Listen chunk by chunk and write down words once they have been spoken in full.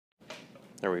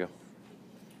There we go.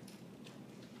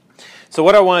 So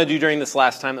what I want to do during this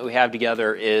last time that we have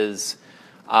together is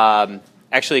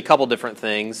actually a couple different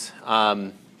things.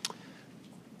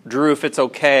 Drew, if it's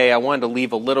okay, I wanted to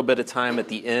leave a little bit of time at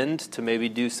the end to maybe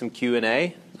do some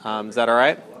Q&A. Is that all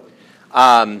right?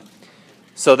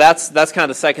 So that's kind of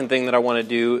the second thing that I want to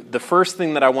do. The first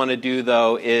thing that I want to do,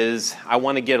 though, is I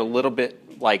want to get a little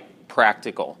bit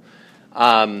practical.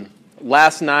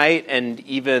 Last night and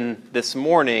even this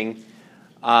morning,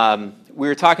 we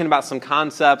were talking about some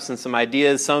concepts and some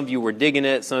ideas. Some of you were digging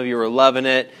it. Some of you were loving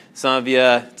it. Some of you,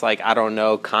 it's like, I don't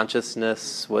know,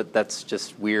 consciousness. That's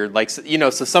just weird.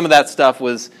 So some of that stuff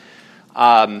was,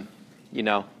 some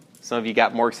of you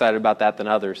got more excited about that than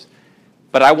others.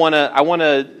 But I want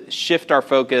to shift our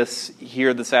focus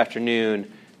here this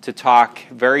afternoon to talk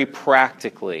very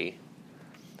practically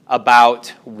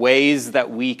about ways that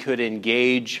we could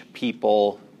engage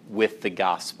people with the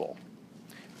gospel.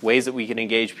 Ways that we can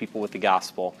engage people with the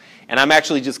gospel. And I'm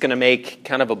actually just going to make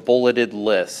kind of a bulleted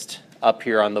list up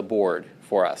here on the board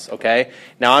for us, okay?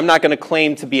 Now, I'm not going to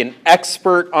claim to be an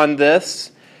expert on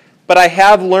this, but I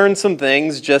have learned some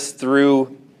things just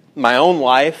through my own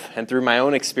life and through my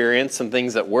own experience, some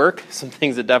things that work, some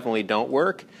things that definitely don't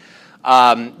work.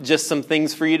 Just some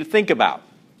things for you to think about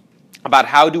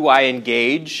how do I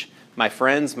engage my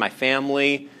friends, my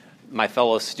family, my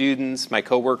fellow students, my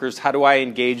coworkers, how do I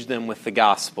engage them with the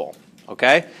gospel,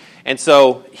 okay? And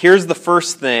so here's the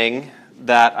first thing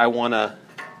that I want to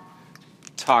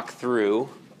talk through.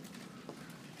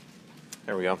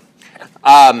 There we go.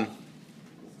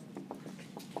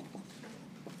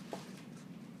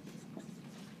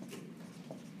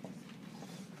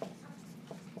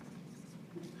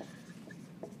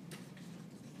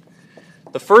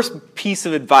 The first piece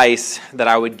of advice that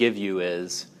I would give you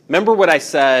is, remember what I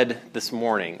said this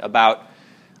morning about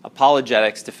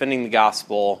apologetics, defending the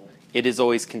gospel. It is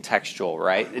always contextual,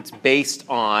 right? It's based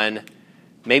on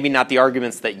maybe not the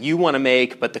arguments that you want to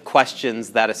make, but the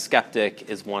questions that a skeptic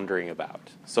is wondering about.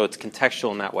 So it's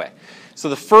contextual in that way. So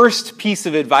the first piece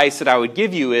of advice that I would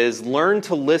give you is learn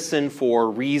to listen for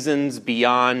reasons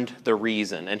beyond the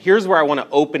reason. And here's where I want to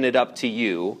open it up to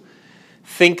you.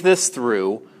 Think this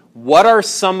through. What are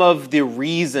some of the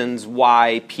reasons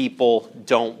why people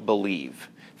don't believe?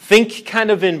 Think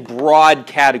kind of in broad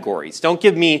categories. Don't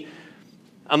give me,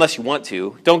 unless you want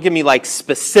to, don't give me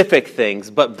specific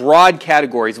things, but broad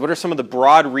categories. What are some of the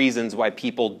broad reasons why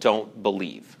people don't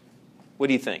believe? What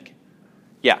do you think?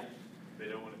 Yeah? They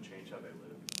don't want to change how they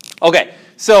live. Okay,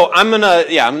 so I'm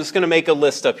just going to make a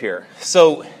list up here.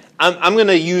 So I'm going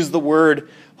to use the word,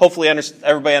 hopefully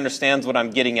everybody understands what I'm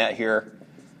getting at here.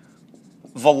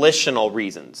 Volitional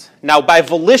reasons. Now, by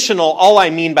volitional, all I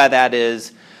mean by that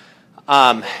is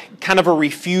kind of a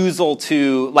refusal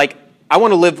to, I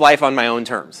want to live life on my own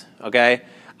terms, okay?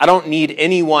 I don't need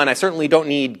anyone, I certainly don't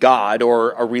need God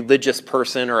or a religious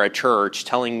person or a church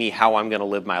telling me how I'm going to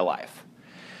live my life.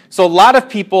 So a lot of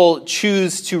people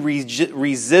choose to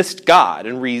resist God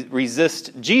and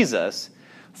resist Jesus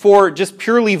for just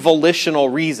purely volitional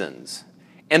reasons.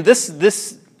 And this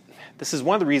is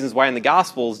one of the reasons why in the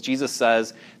Gospels Jesus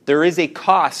says there is a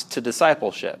cost to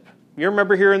discipleship. You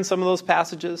remember hearing some of those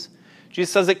passages?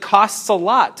 Jesus says it costs a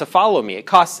lot to follow me. It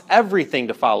costs everything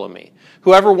to follow me.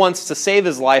 Whoever wants to save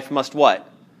his life must what?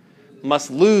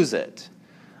 Must lose it.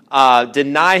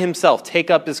 Deny himself, take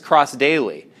up his cross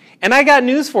daily. And I got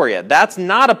news for you. That's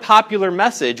not a popular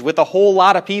message with a whole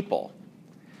lot of people.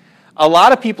 A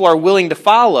lot of people are willing to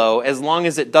follow as long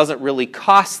as it doesn't really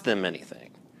cost them anything.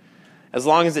 As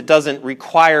long as it doesn't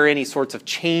require any sorts of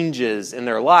changes in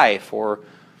their life or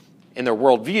in their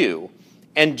worldview.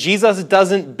 And Jesus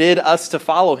doesn't bid us to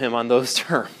follow him on those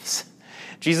terms.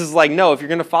 Jesus is like, no, if you're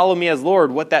going to follow me as Lord,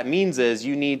 what that means is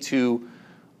you need to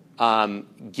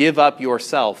give up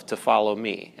yourself to follow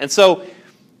me. And so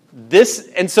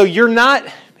you're not,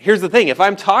 here's the thing, if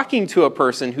I'm talking to a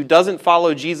person who doesn't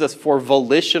follow Jesus for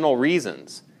volitional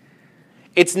reasons,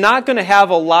 it's not going to have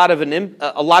a lot of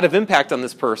impact on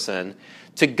this person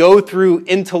to go through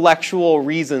intellectual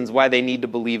reasons why they need to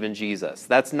believe in Jesus.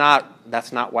 That's not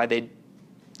why they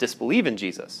disbelieve in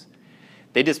Jesus.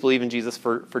 They disbelieve in Jesus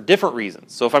for different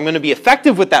reasons. So if I'm going to be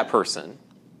effective with that person,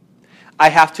 I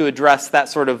have to address that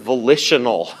sort of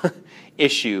volitional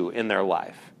issue in their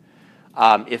life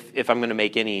if I'm going to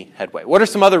make any headway. What are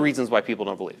some other reasons why people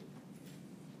don't believe?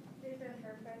 They've been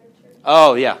hurt by the church.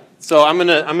 Oh, yeah. So I'm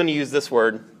gonna use this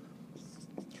word.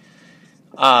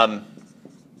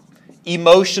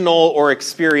 Emotional or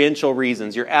experiential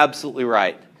reasons. You're absolutely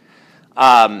right.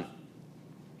 And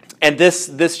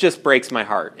this just breaks my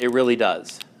heart. It really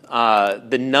does.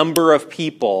 The number of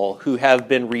people who have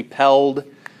been repelled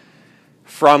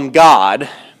from God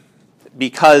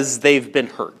because they've been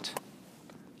hurt.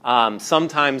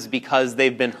 Sometimes because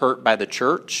they've been hurt by the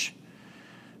church.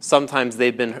 Sometimes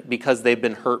because they've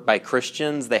been hurt by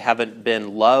Christians. They haven't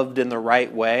been loved in the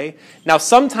right way. Now,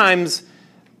 sometimes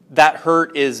that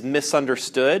hurt is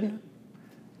misunderstood.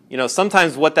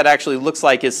 Sometimes what that actually looks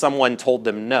like is someone told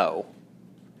them no.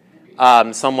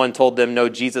 Someone told them, no,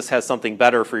 Jesus has something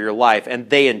better for your life, and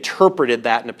they interpreted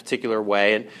that in a particular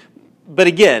way. But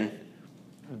again,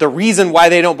 the reason why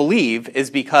they don't believe is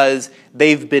because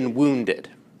they've been wounded.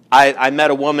 I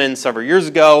met a woman several years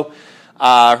ago.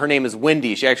 Her name is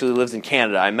Wendy. She actually lives in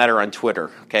Canada. I met her on Twitter.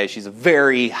 Okay, she's a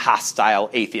very hostile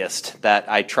atheist that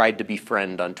I tried to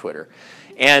befriend on Twitter.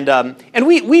 And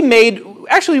we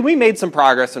made some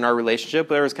progress in our relationship.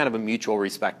 There was kind of a mutual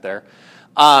respect there.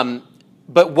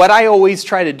 But what I always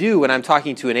try to do when I'm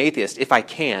talking to an atheist, if I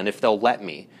can, if they'll let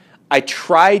me, I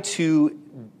try to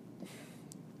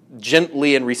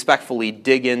gently and respectfully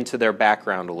dig into their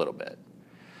background a little bit.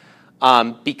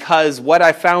 Because what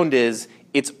I found is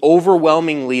it's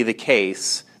overwhelmingly the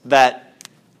case that,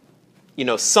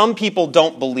 some people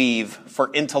don't believe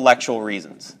for intellectual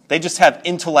reasons. They just have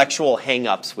intellectual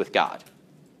hang-ups with God.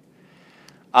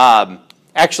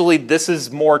 Actually, this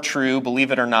is more true,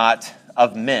 believe it or not,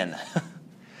 of men.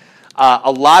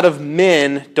 A lot of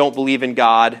men don't believe in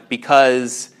God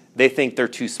because they think they're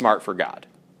too smart for God.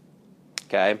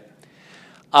 Okay?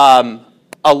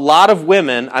 A lot of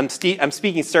women, I'm speaking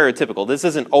stereotypical, this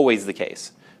isn't always the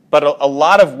case, but a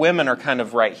lot of women are kind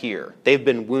of right here. They've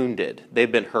been wounded.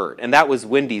 They've been hurt. And that was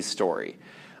Wendy's story.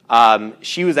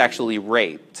 She was actually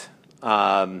raped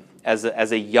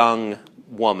as a young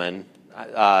woman.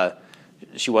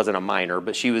 She wasn't a minor,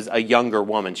 but she was a younger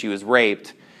woman. She was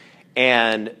raped.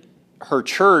 And her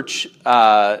church,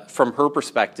 from her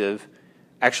perspective,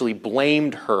 actually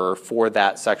blamed her for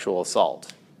that sexual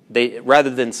assault. Rather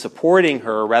than supporting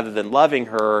her, rather than loving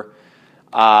her,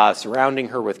 surrounding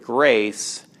her with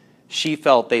grace, she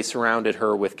felt they surrounded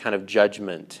her with kind of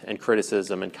judgment and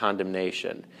criticism and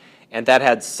condemnation. And that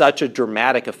had such a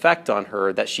dramatic effect on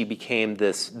her that she became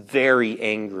this very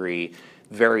angry,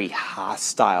 very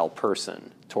hostile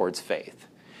person towards faith.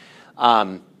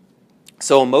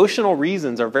 So emotional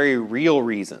reasons are very real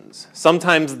reasons.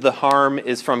 Sometimes the harm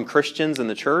is from Christians in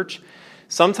the church.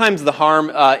 Sometimes the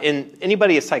harm,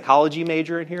 anybody a psychology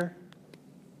major in here?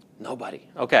 Nobody.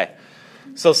 Okay.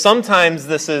 So sometimes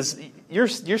this is, you're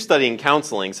studying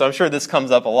counseling, so I'm sure this comes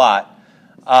up a lot.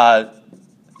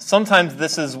 Sometimes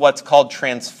this is what's called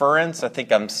transference. I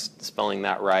think I'm spelling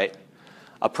that right.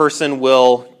 A person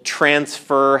will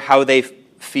transfer how they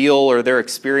feel or their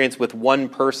experience with one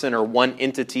person or one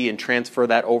entity and transfer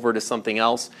that over to something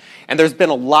else. And there's been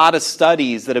a lot of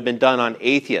studies that have been done on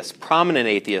atheists, prominent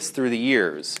atheists through the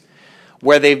years,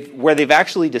 where they've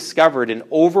actually discovered an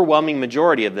overwhelming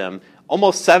majority of them,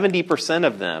 almost 70%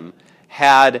 of them,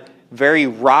 had very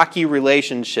rocky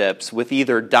relationships with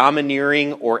either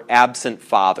domineering or absent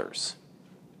fathers.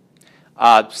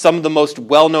 Some of the most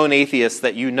well-known atheists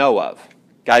that you know of,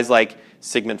 guys like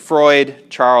Sigmund Freud,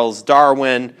 Charles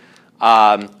Darwin,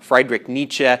 Friedrich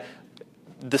Nietzsche.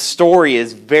 The story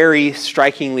is very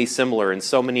strikingly similar in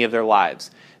so many of their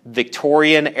lives.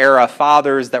 Victorian-era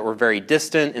fathers that were very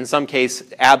distant, in some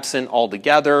cases absent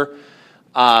altogether.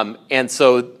 And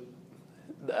so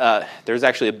there's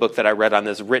actually a book that I read on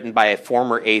this written by a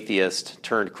former atheist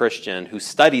turned Christian who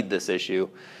studied this issue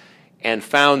and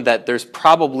found that there's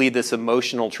probably this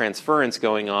emotional transference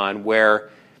going on where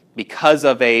because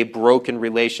of a broken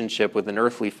relationship with an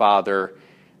earthly father,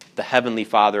 the heavenly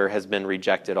Father has been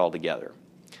rejected altogether.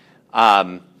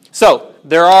 So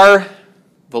there are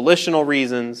volitional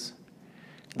reasons.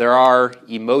 There are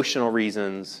emotional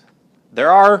reasons. There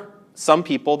are some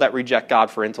people that reject God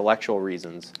for intellectual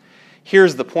reasons.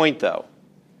 Here's the point, though.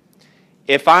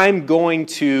 If I'm going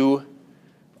to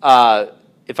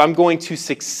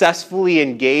successfully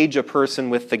engage a person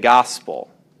with the gospel,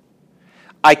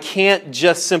 I can't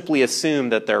just simply assume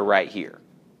that they're right here.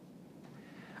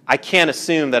 I can't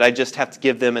assume that I just have to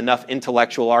give them enough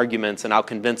intellectual arguments and I'll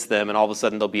convince them and all of a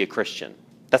sudden they'll be a Christian.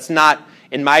 That's not,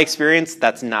 in my experience,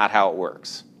 that's not how it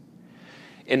works.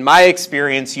 In my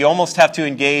experience, you almost have to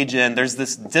engage in, there's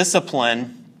this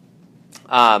discipline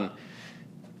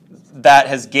that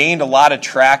has gained a lot of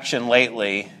traction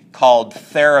lately called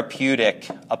therapeutic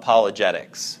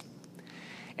apologetics.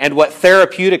 And what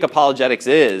therapeutic apologetics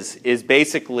is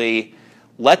basically,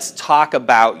 let's talk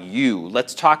about you.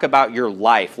 Let's talk about your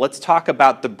life. Let's talk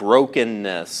about the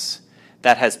brokenness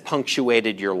that has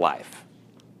punctuated your life.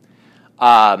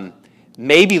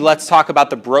 Maybe let's talk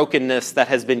about the brokenness that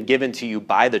has been given to you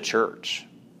by the church.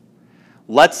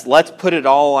 Let's put it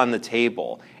all on the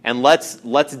table, and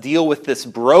let's deal with this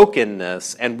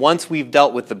brokenness. And once we've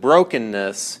dealt with the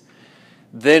brokenness,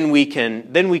 then we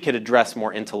could address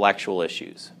more intellectual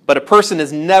issues. But a person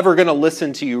is never going to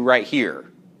listen to you right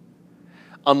here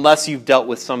unless you've dealt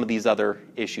with some of these other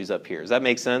issues up here. Does that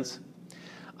make sense?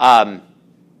 I'm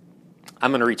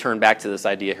going to return back to this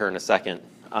idea here in a second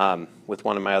with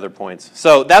one of my other points.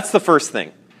 So that's the first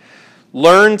thing.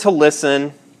 Learn to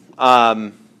listen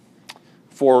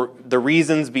for the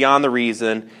reasons beyond the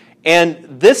reason.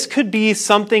 And this could be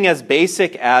something as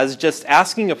basic as just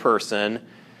asking a person,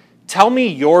 tell me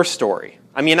your story.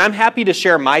 I mean, I'm happy to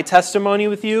share my testimony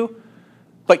with you,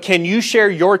 but can you share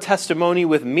your testimony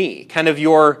with me? Kind of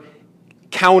your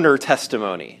counter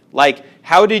testimony. Like,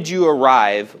 how did you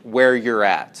arrive where you're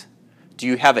at? Do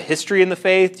you have a history in the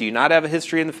faith? Do you not have a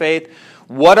history in the faith?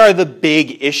 What are the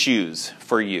big issues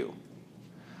for you?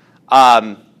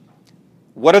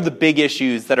 What are the big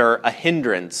issues that are a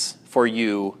hindrance for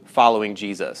you following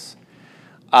Jesus?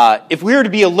 If we were to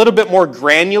be a little bit more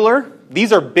granular,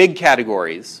 these are big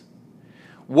categories.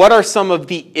 What are some of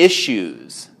the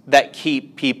issues that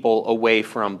keep people away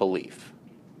from belief?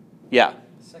 Yeah.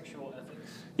 Sexual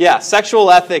ethics. Yeah,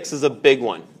 sexual ethics is a big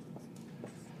one.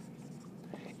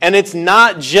 And it's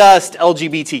not just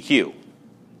LGBTQ.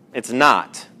 It's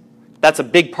not. That's a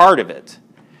big part of it.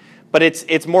 But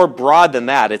it's more broad than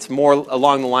that. It's more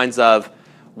along the lines of,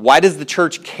 why does the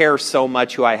church care so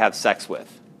much who I have sex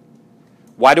with?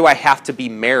 Why do I have to be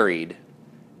married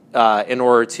in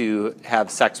order to have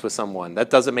sex with someone? That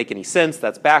doesn't make any sense.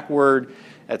 That's backward.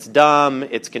 That's dumb.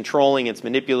 It's controlling. It's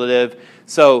manipulative.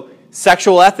 So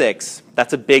sexual ethics,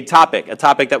 that's a big topic, a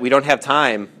topic that we don't have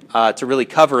time to really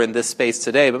cover in this space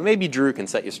today. But maybe Drew can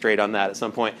set you straight on that at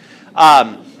some point.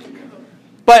 But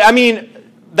I mean,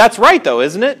 that's right, though,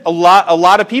 isn't it? A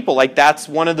lot of people, like, that's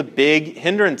one of the big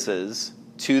hindrances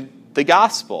to the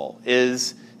gospel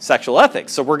is sexual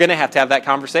ethics. So we're going to have that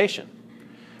conversation.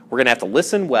 We're going to have to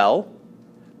listen well,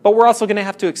 but we're also going to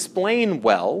have to explain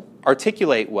well,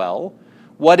 articulate well,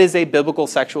 what is a biblical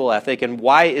sexual ethic and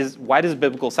why does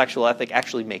biblical sexual ethic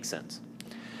actually make sense?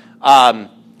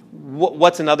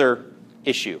 What's another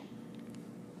issue?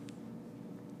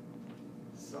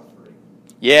 Suffering.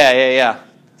 Yeah.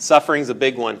 Suffering's a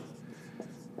big one.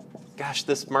 Gosh,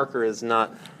 this marker is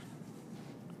not...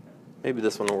 Maybe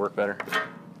this one will work better.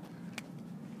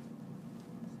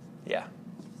 Yeah.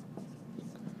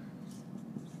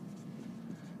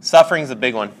 Suffering's a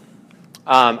big one.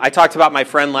 I talked about my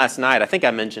friend last night. I think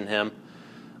I mentioned him.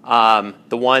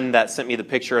 The one that sent me the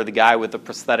picture of the guy with the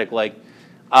prosthetic leg.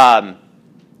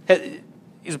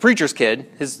 He's a preacher's kid.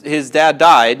 His dad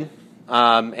died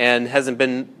and hasn't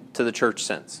been to the church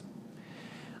since.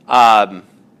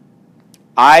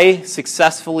 I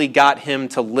successfully got him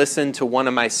to listen to one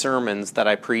of my sermons that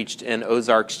I preached in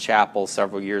Ozarks Chapel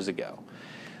several years ago.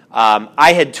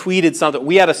 I had tweeted something.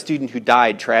 We had a student who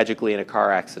died tragically in a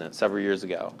car accident several years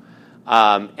ago.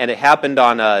 And it happened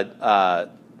on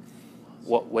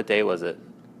what day was it?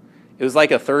 It was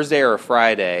like a Thursday or a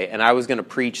Friday, and I was going to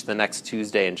preach the next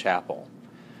Tuesday in chapel.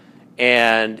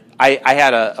 And I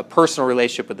had a personal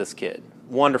relationship with this kid.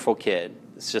 Wonderful kid.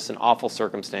 It's just an awful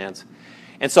circumstance.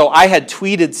 And so I had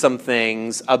tweeted some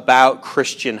things about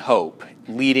Christian hope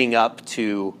leading up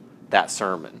to that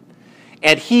sermon.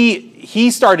 And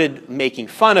he started making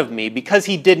fun of me because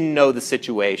he didn't know the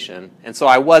situation. And so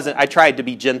I tried to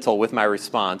be gentle with my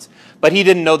response. But he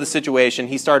didn't know the situation.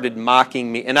 He started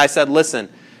mocking me. And I said, listen,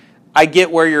 I get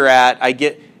where you're at.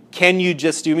 Can you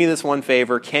just do me this one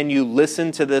favor? Can you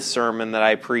listen to this sermon that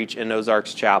I preach in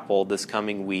Ozarks Chapel this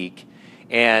coming week?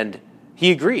 And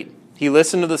he agreed. He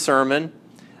listened to the sermon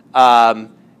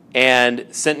and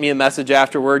sent me a message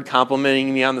afterward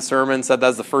complimenting me on the sermon, said that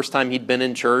was the first time he'd been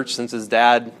in church since his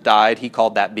dad died. He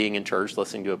called that being in church,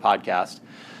 listening to a podcast.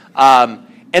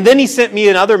 And then he sent me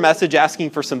another message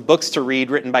asking for some books to read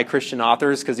written by Christian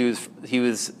authors because he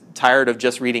was tired of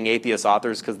just reading atheist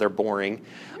authors because they're boring.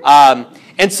 And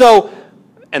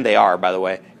they are, by the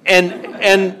way.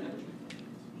 And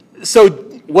so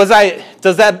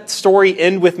does that story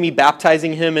end with me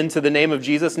baptizing him into the name of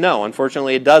Jesus? No,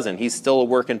 unfortunately it doesn't. He's still a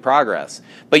work in progress.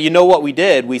 But you know what we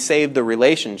did? We saved the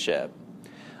relationship.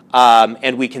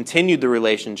 And we continued the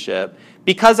relationship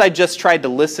because I just tried to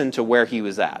listen to where he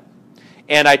was at.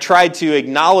 And I tried to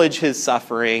acknowledge his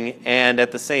suffering and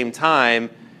at the same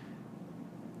time,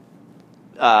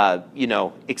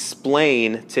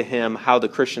 explain to him how the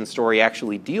Christian story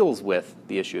actually deals with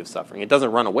the issue of suffering. It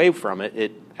doesn't run away from it.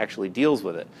 It actually deals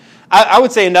with it. I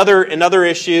would say another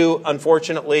issue,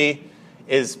 unfortunately,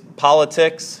 is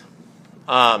politics.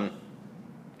 And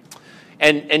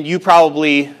you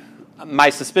probably My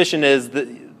suspicion is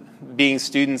that being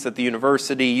students at the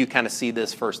university, you kind of see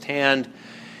this firsthand.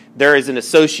 There is an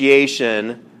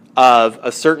association of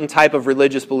a certain type of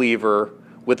religious believer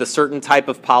with a certain type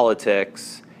of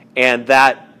politics, and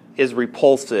that is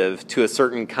repulsive to a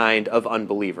certain kind of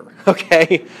unbeliever,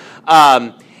 okay?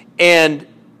 And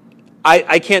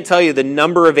I can't tell you the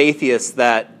number of atheists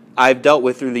that I've dealt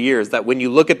with through the years that when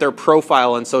you look at their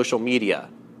profile on social media,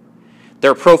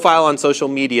 their profile on social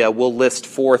media will list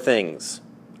 4 things.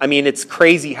 I mean, it's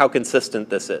crazy how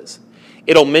consistent this is.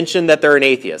 It'll mention that they're an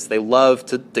atheist. They love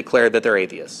to declare that they're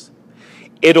atheists.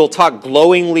 It'll talk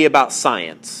glowingly about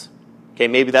science. Okay,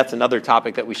 maybe that's another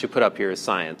topic that we should put up here is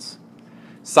science.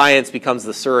 Science becomes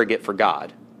the surrogate for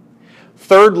God.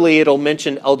 Thirdly, it'll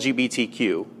mention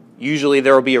LGBTQ. Usually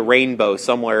there will be a rainbow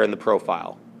somewhere in the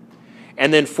profile.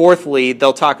 And then fourthly,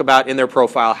 they'll talk about in their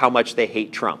profile how much they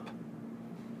hate Trump.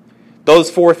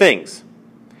 Those 4 things.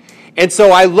 And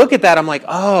so I look at that, I'm like,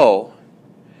 oh,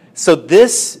 so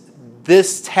this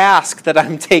task that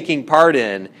I'm taking part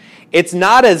in, it's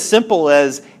not as simple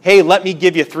as, hey, let me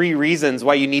give you 3 reasons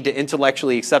why you need to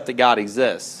intellectually accept that God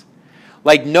exists.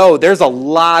 Like, no, there's a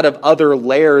lot of other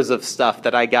layers of stuff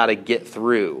that I got to get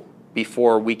through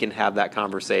before we can have that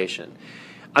conversation.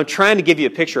 I'm trying to give you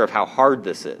a picture of how hard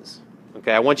this is.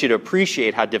 Okay, I want you to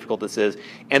appreciate how difficult this is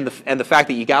and the fact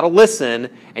that you got to listen,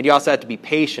 and you also have to be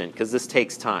patient because this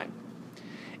takes time.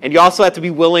 And you also have to be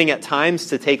willing at times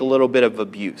to take a little bit of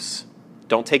abuse.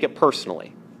 Don't take it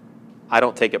personally. I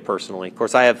don't take it personally. Of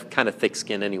course, I have kind of thick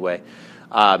skin anyway.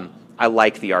 I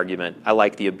like the argument. I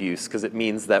like the abuse because it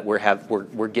means that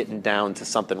we're getting down to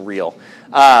something real.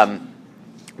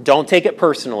 Don't take it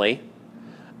personally.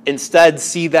 Instead,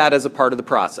 see that as a part of the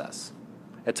process.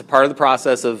 It's a part of the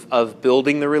process of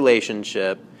building the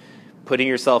relationship, putting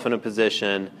yourself in a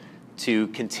position to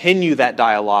continue that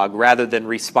dialogue rather than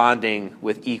responding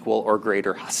with equal or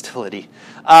greater hostility.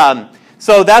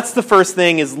 So that's the first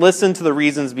thing, is listen to the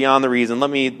reasons beyond the reason. Let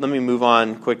me move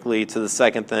on quickly to the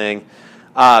second thing.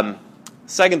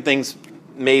 Second thing's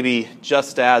maybe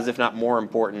just as, if not more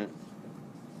important.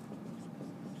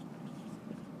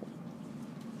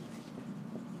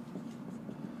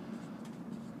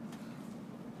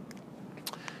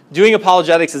 Doing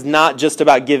apologetics is not just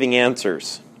about giving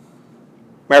answers.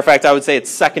 Matter of fact, I would say it's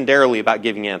secondarily about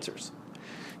giving answers.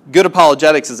 Good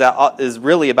apologetics is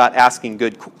really about asking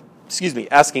good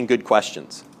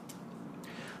questions.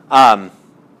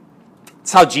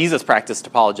 It's how Jesus practiced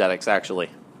apologetics, actually.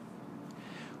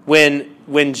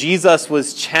 When Jesus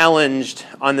was challenged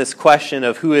on this question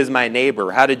of who is my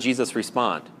neighbor, how did Jesus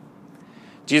respond?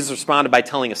 Jesus responded by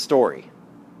telling a story.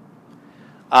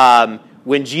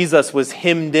 When Jesus was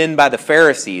hemmed in by the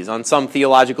Pharisees on some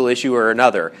theological issue or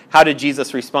another, how did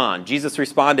Jesus respond? Jesus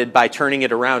responded by turning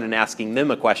it around and asking them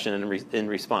a question in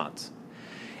response.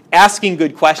 Asking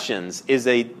good questions is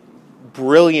a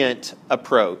brilliant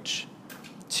approach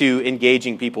to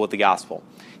engaging people with the gospel.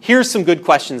 Here's some good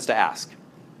questions to ask.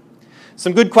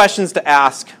 Some good questions to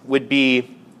ask would be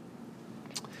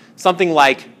something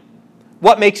like,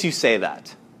 what makes you say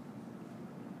that?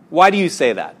 Why do you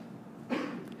say that?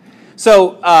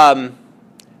 So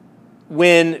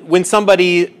when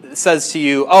somebody says to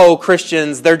you, oh,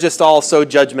 Christians, they're just all so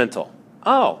judgmental.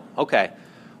 Oh, okay.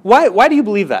 Why do you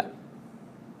believe that?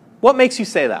 What makes you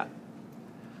say that?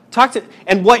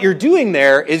 And what you're doing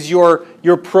there is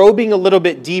you're probing a little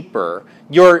bit deeper.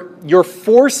 You're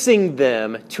forcing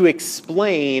them to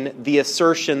explain the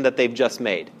assertion that they've just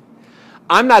made.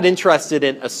 I'm not interested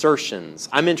in assertions.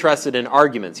 I'm interested in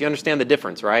arguments. You understand the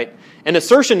difference, right? An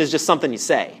assertion is just something you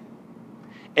say.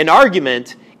 An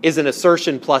argument is an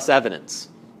assertion plus evidence.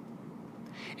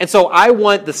 And so I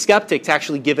want the skeptic to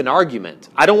actually give an argument.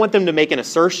 I don't want them to make an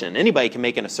assertion. Anybody can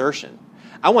make an assertion.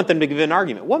 I want them to give an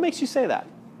argument. What makes you say that?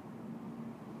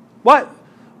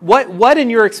 What in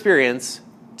your experience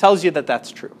tells you that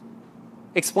that's true?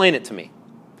 Explain it to me.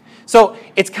 So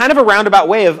it's kind of a roundabout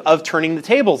way of turning the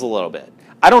tables a little bit.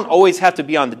 I don't always have to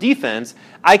be on the defense.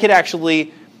 I could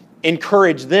actually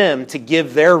encourage them to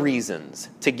give their reasons,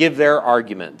 to give their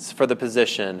arguments for the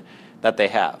position that they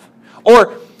have.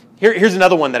 Or here's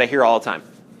another one that I hear all the time.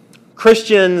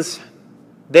 Christians,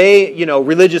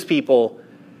 religious people,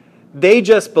 they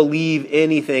just believe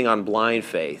anything on blind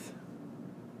faith.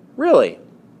 Really?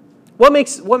 What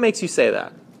makes you say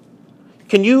that?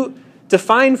 Can you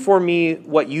define for me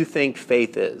what you think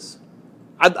faith is?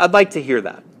 I'd like to hear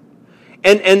that.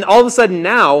 And all of a sudden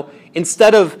now,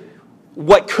 instead of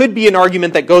what could be an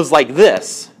argument that goes like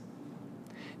this,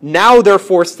 now they're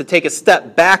forced to take a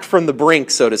step back from the brink,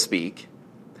 so to speak,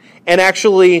 and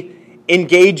actually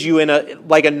engage you in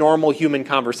a normal human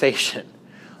conversation.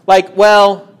 Like,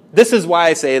 well, this is why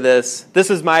I say this. This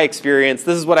is my experience.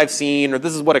 This is what I've seen, or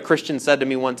this is what a Christian said to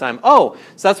me one time. Oh,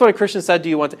 so that's what a Christian said to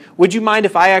you one time. Would you mind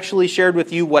if I actually shared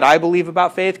with you what I believe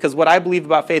about faith? Because what I believe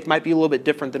about faith might be a little bit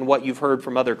different than what you've heard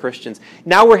from other Christians.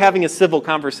 Now we're having a civil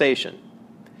conversation.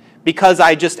 Because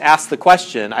I just asked the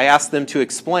question, I asked them to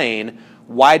explain,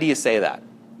 why do you say that?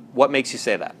 What makes you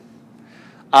say that?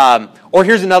 Or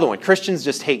here's another one. Christians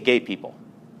just hate gay people.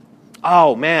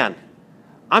 Oh, man.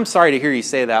 I'm sorry to hear you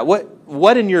say that.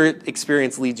 What in your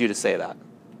experience leads you to say that?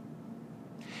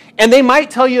 And they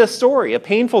might tell you a story, a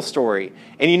painful story.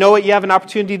 And you know what you have an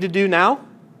opportunity to do now?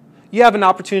 You have an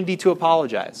opportunity to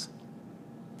apologize.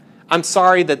 I'm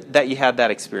sorry that you had that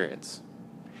experience.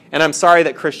 And I'm sorry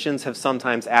that Christians have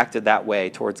sometimes acted that way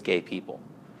towards gay people.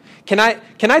 Can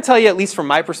I tell you, at least from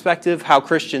my perspective, how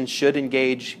Christians should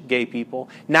engage gay people?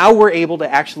 Now we're able to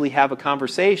actually have a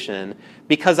conversation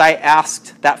because I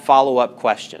asked that follow-up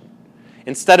question.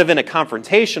 Instead of in a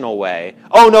confrontational way,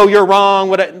 oh, no, you're wrong.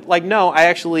 No, I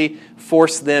actually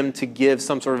forced them to give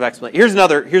some sort of explanation.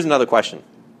 Here's another question.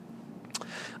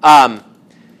 I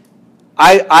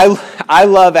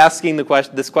love asking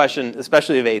this question,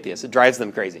 especially of atheists. It drives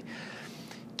them crazy.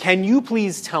 Can you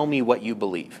please tell me what you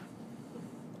believe?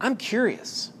 I'm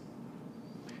curious.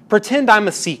 Pretend I'm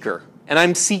a seeker and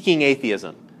I'm seeking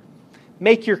atheism.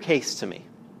 Make your case to me.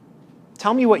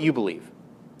 Tell me what you believe.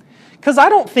 Because I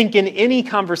don't think in any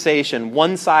conversation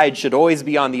one side should always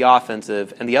be on the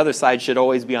offensive and the other side should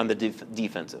always be on the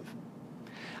defensive.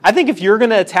 I think if you're going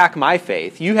to attack my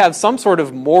faith, you have some sort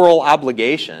of moral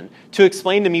obligation to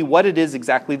explain to me what it is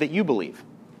exactly that you believe.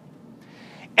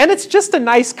 And it's just a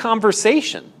nice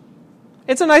conversation.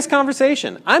 It's a nice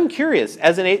conversation. I'm curious,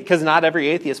 because not every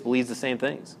atheist believes the same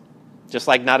things. Just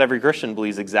like not every Christian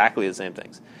believes exactly the same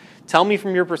things. Tell me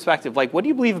from your perspective, what do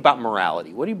you believe about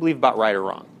morality? What do you believe about right or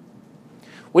wrong?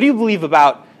 What do you believe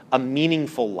about a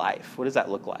meaningful life? What does that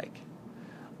look like?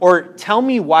 Or tell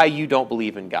me why you don't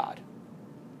believe in God.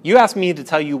 You ask me to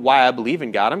tell you why I believe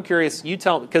in God. I'm curious,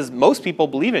 because most people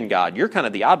believe in God. You're kind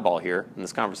of the oddball here in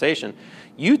this conversation.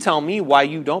 You tell me why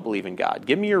you don't believe in God.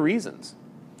 Give me your reasons.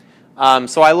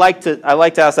 So I like to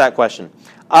ask that question.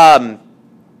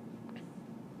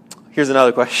 Here's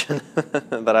another question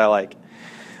that I like.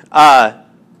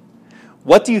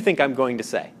 What do you think I'm going to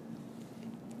say?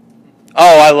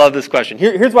 Oh, I love this question.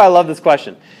 Here's why I love this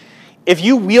question. If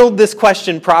you wield this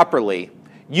question properly,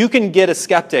 you can get a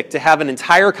skeptic to have an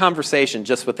entire conversation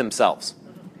just with themselves.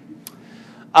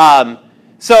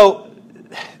 So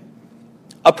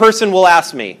a person will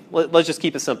ask me, let's just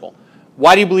keep it simple.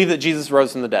 Why do you believe that Jesus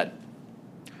rose from the dead?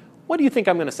 What do you think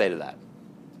I'm going to say to that?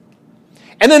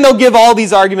 And then they'll give all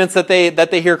these arguments that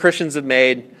they hear Christians have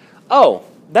made. Oh,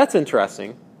 that's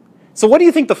interesting. So what do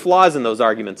you think the flaws in those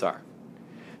arguments are?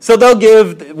 So they'll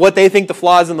give what they think the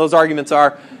flaws in those arguments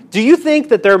are. Do you think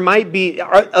that there might be,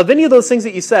 of any of those things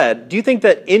that you said, do you think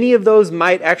that any of those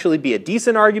might actually be a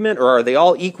decent argument, or are they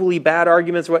all equally bad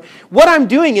arguments? What I'm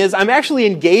doing is I'm actually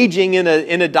engaging in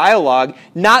a dialogue,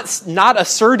 not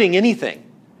asserting anything.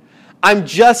 I'm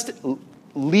just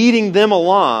leading them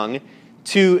along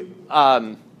to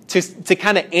kind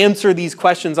of answer these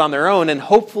questions on their own, and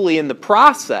hopefully in the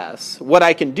process, what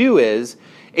I can do is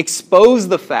expose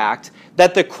the fact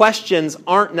that the questions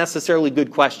aren't necessarily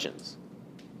good questions.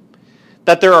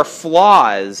 That there are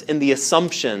flaws in the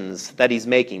assumptions that he's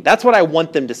making. That's what I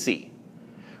want them to see.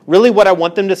 Really what I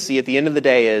want them to see at the end of the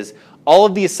day is all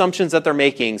of the assumptions that they're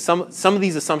making, some of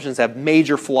these assumptions have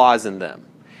major flaws in them.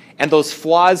 And those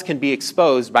flaws can be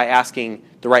exposed by asking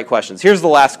the right questions. Here's the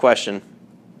last question.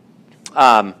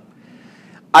 I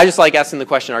just like asking the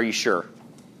question, are you sure?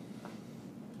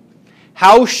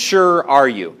 How sure are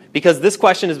you? Because this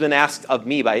question has been asked of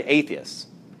me by atheists.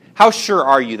 How sure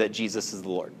are you that Jesus is the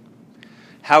Lord?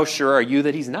 How sure are you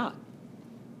that he's not?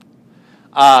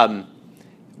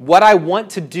 What I want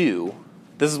to do,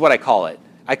 this is what I call it.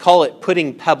 I call it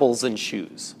putting pebbles in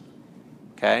shoes.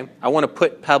 Okay? I want to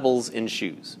put pebbles in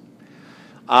shoes.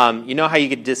 You know how you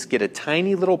could just get a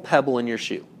tiny little pebble in your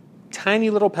shoe? Tiny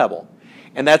little pebble.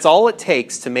 And that's all it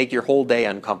takes to make your whole day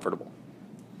uncomfortable.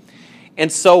 And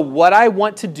so what I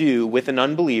want to do with an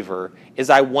unbeliever is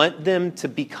I want them to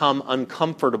become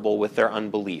uncomfortable with their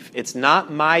unbelief. It's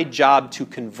not my job to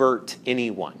convert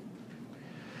anyone.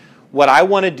 What I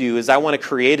want to do is I want to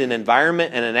create an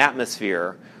environment and an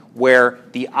atmosphere where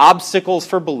the obstacles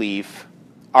for belief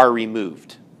are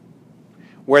removed,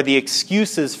 where the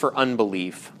excuses for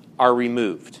unbelief are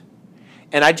removed.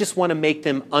 And I just want to make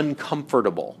them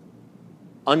uncomfortable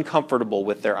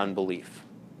with their unbelief.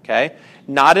 Okay?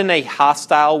 Not in a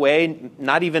hostile way,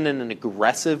 not even in an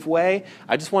aggressive way.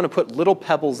 I just want to put little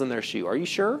pebbles in their shoe. Are you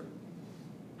sure?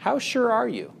 How sure are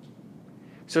you?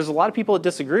 So there's a lot of people that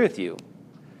disagree with you.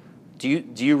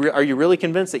 Are you really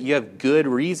convinced that you have good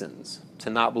reasons to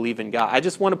not believe in God? I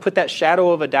just want to put that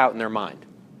shadow of a doubt in their mind.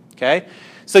 Okay?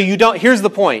 So here's the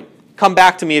point. Come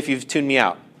back to me if you've tuned me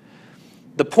out.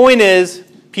 The point is,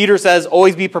 Peter says,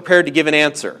 always be prepared to give an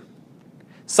answer.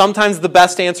 Sometimes the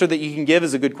best answer that you can give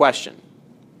is a good question.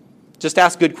 Just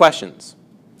ask good questions.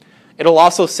 It'll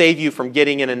also save you from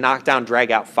getting in a knockdown,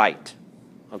 drag-out fight.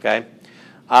 Okay?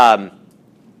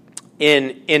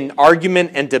 In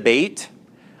argument and debate,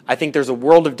 I think there's a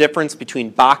world of difference between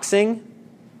boxing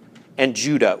and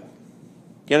judo. Do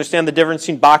you understand the difference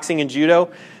between boxing and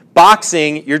judo?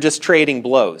 Boxing, you're just trading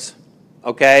blows.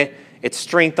 Okay? It's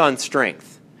strength on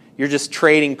strength. You're just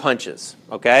trading punches.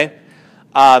 Okay?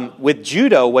 With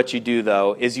judo, what you do,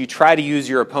 though, is you try to use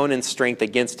your opponent's strength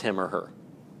against him or her.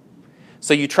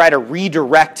 So you try to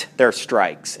redirect their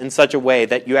strikes in such a way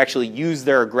that you actually use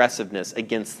their aggressiveness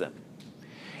against them.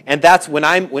 And that's when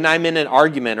I'm in an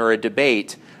argument or a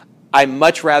debate, I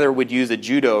much rather would use a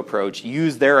judo approach,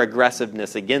 use their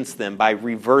aggressiveness against them by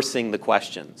reversing the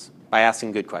questions, by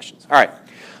asking good questions. All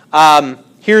right.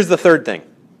 Here's the third thing.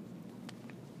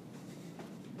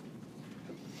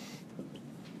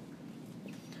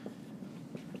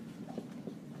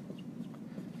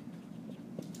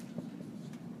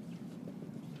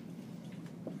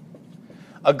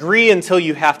 Agree until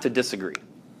you have to disagree.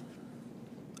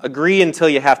 Agree until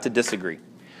you have to disagree.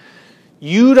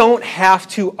 You don't have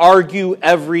to argue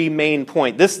every main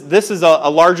point. This is a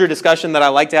larger discussion that I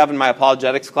like to have in my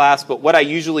apologetics class, but what I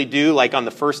usually do, like on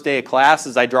the first day of class,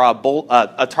 is I draw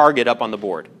a target up on the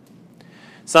board.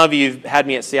 Some of you have had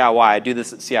me at CIY. I do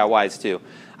this at CIYs too.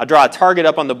 I draw a target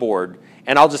up on the board,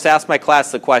 and I'll just ask my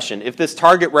class the question, if this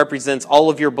target represents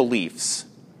all your beliefs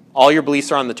are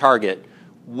on the target,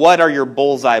 what are your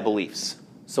bullseye beliefs?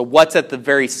 So what's at the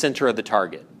very center of the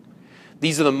target?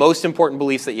 These are the most important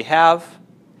beliefs that you have.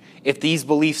 If these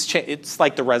beliefs it's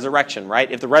like the resurrection, right?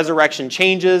 If the resurrection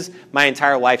changes, my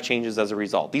entire life changes as a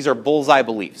result. These are bullseye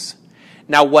beliefs.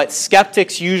 Now, what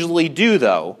skeptics usually do,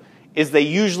 though, is they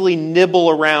usually nibble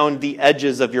around the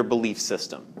edges of your belief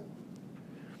system.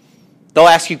 They'll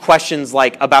ask you questions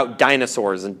like about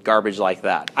dinosaurs and garbage like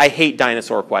that. I hate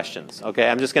dinosaur questions, okay?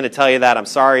 I'm just going to tell you that. I'm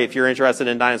sorry if you're interested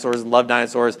in dinosaurs and love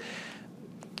dinosaurs.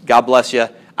 God bless you.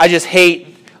 I just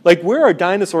hate, where are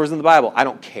dinosaurs in the Bible? I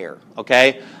don't care,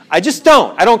 okay? I just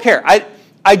don't. I don't care.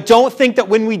 I don't think that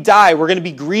when we die, we're going to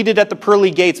be greeted at the pearly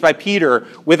gates by Peter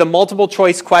with a multiple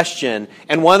choice question,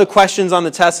 and one of the questions on the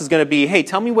test is going to be, hey,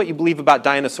 tell me what you believe about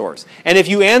dinosaurs. And if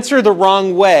you answer the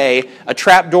wrong way, a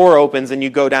trap door opens and you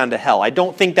go down to hell. I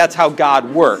don't think that's how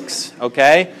God works,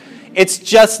 okay? It's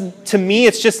just, to me,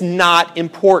 it's just not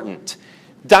important.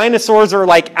 Dinosaurs are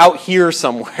out here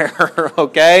somewhere,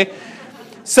 okay?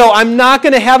 So I'm not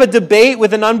going to have a debate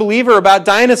with an unbeliever about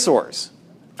dinosaurs.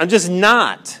 I'm just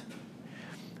not.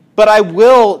 But I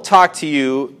will talk to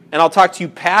you, and I'll talk to you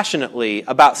passionately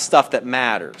about stuff that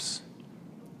matters.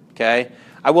 Okay?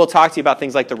 I will talk to you about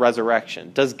things like the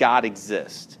resurrection. Does God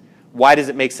exist? Why does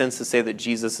it make sense to say that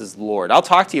Jesus is Lord? I'll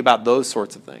talk to you about those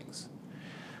sorts of things.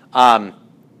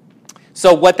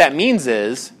 So what that means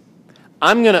is,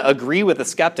 I'm going to agree with a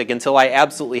skeptic until I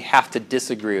absolutely have to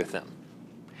disagree with them.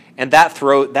 And that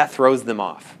throws them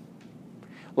off.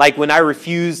 Like when I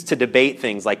refuse to debate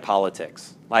things like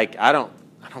politics. I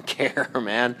don't care,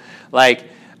 man.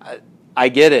 I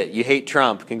get it. You hate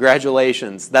Trump.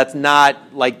 Congratulations. That's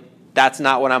not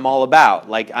what I'm all about.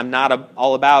 I'm not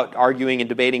all about arguing and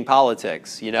debating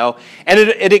politics, you know? And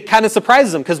it kind of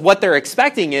surprises them because what they're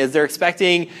expecting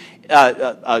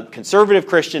a conservative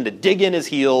Christian to dig in his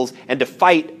heels and to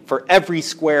fight for every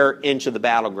square inch of the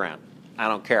battleground. I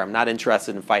don't care. I'm not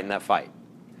interested in fighting that fight.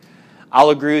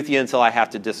 I'll agree with you until I have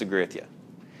to disagree with you.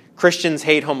 Christians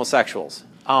hate homosexuals.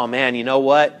 Oh, man, you know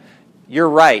what? You're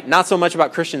right. Not so much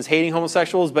about Christians hating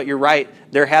homosexuals, but you're right.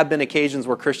 There have been occasions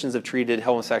where Christians have treated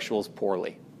homosexuals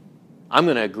poorly. I'm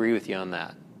going to agree with you on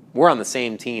that. We're on the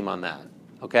same team on that,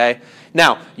 okay?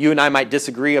 Now, you and I might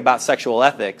disagree about sexual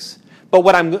ethics, but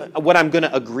what I'm going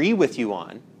to agree with you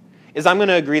on is I'm going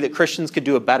to agree that Christians could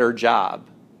do a better job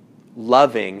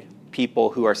loving people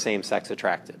who are same-sex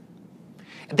attracted.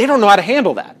 They don't know how to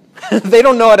handle that. They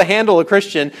don't know how to handle a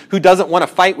Christian who doesn't want to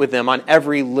fight with them on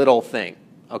every little thing,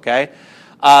 okay?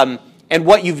 And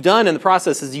what you've done in the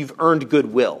process is you've earned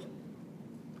goodwill.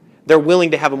 They're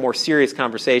willing to have a more serious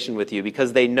conversation with you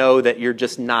because they know that you're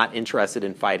just not interested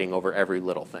in fighting over every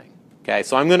little thing, okay?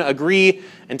 So I'm going to agree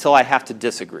until I have to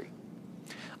disagree.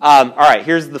 All right,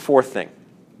 here's the fourth thing.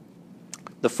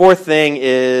 The fourth thing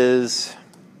is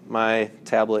my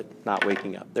tablet not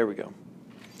waking up. There we go.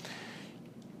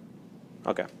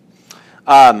 Okay.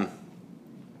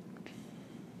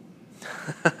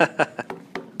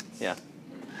 Yeah.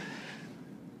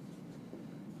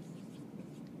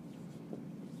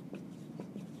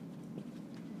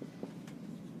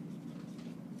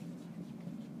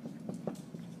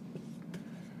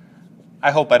 I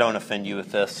hope I don't offend you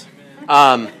with this.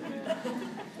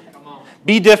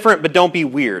 Be different, but don't be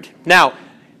weird. Now,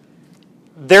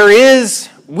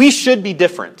 we should be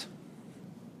different.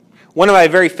 One of my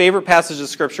very favorite passages of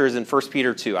Scripture is in 1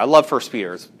 Peter 2. I love 1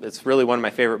 Peter. It's really one of my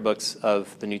favorite books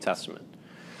of the New Testament.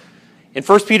 In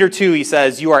 1 Peter 2, he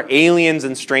says, "You are aliens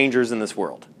and strangers in this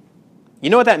world." You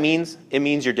know what that means? It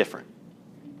means you're different.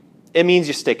 It means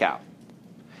you stick out.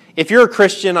 If you're a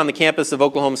Christian on the campus of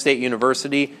Oklahoma State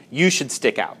University, you should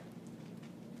stick out.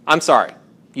 I'm sorry.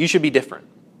 You should be different.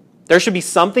 There should be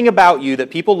something about you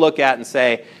that people look at and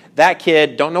say, that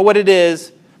kid, don't know what it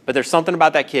is, but there's something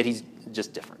about that kid, he's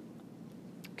just different.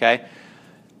 Okay?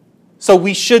 So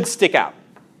we should stick out.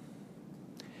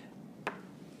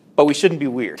 But we shouldn't be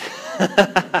weird.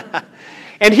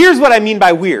 And here's what I mean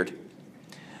by weird.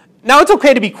 Now, it's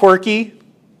okay to be quirky,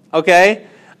 okay?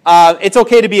 It's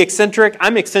okay to be eccentric.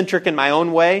 I'm eccentric in my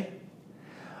own way.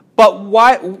 But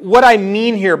what I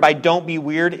mean here by don't be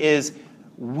weird is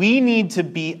we need to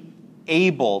be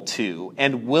able to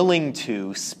and willing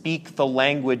to speak the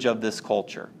language of this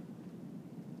culture.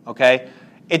 Okay?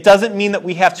 It doesn't mean that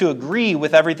we have to agree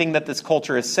with everything that this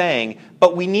culture is saying,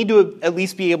 but we need to at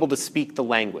least be able to speak the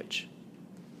language.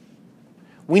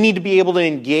 We need to be able to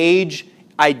engage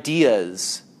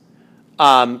ideas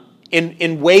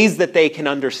in ways that they can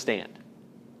understand.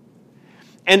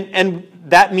 And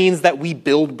that means that we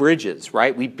build bridges,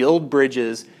 right? We build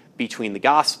bridges between the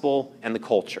gospel and the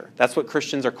culture. That's what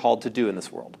Christians are called to do in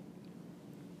this world.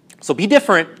 So be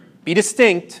different, be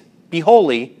distinct, be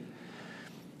holy,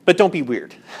 but don't be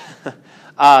weird.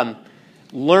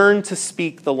 Learn to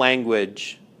speak the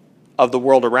language of the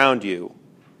world around you,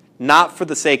 not for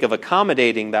the sake of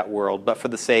accommodating that world, but for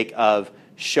the sake of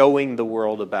showing the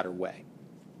world a better way.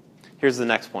 Here's the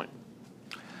next point.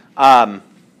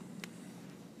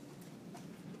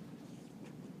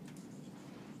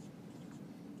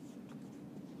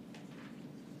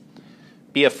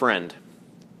 Be a friend.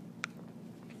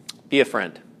 Be a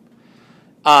friend.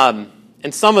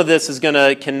 And some of this is going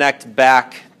to connect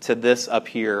back to this up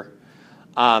here.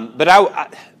 But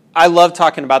I love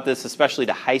talking about this, especially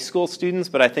to high school students,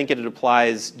 but I think it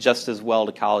applies just as well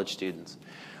to college students.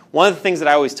 One of the things that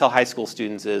I always tell high school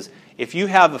students is, if you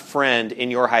have a friend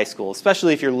in your high school,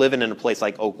 especially if you're living in a place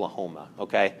like Oklahoma,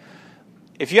 okay?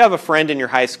 If you have a friend in your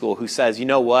high school who says, you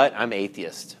know what, I'm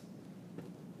atheist.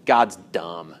 God's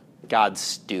dumb. God's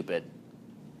stupid.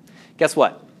 Guess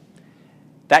what?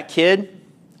 That kid,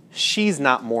 she's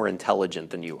not more intelligent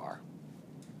than you are.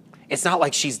 It's not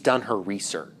like she's done her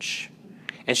research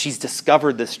and she's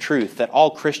discovered this truth that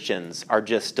all Christians are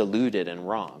just deluded and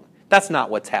wrong. That's not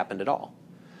what's happened at all.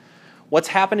 What's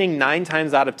happening 9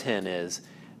 times out of 10 is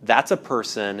that's a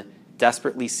person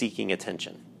desperately seeking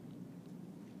attention.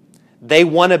 They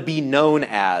want to be known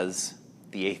as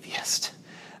the atheist.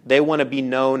 They want to be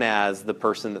known as the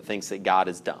person that thinks that God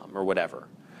is dumb or whatever.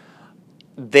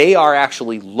 They are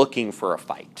actually looking for a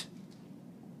fight.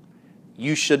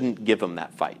 You shouldn't give them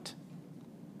that fight.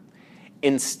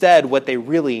 Instead, what they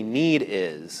really need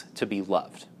is to be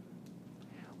loved.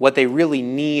 What they really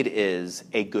need is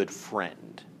a good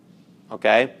friend.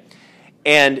 Okay?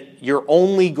 And you're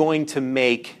only going to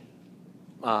make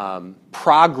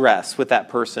progress with that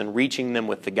person, reaching them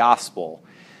with the gospel,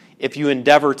 if you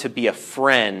endeavor to be a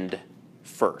friend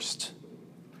first.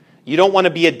 You don't want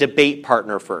to be a debate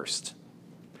partner first.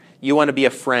 You want to be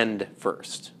a friend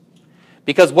first.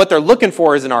 Because what they're looking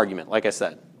for is an argument, like I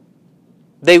said.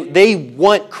 They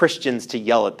want Christians to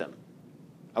yell at them.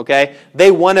 Okay?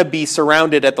 They want to be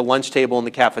surrounded at the lunch table in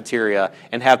the cafeteria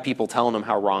and have people telling them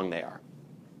how wrong they are.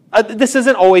 This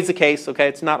isn't always the case, okay?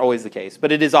 It's not always the case,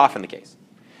 but it is often the case.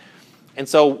 And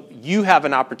so you have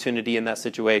an opportunity in that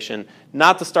situation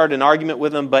not to start an argument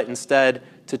with them, but instead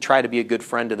to try to be a good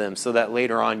friend to them so that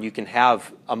later on you can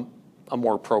have a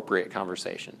more appropriate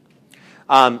conversation.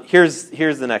 Here's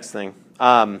the next thing.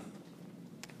 I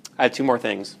have 2 more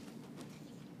things.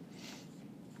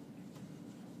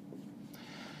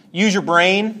 Use your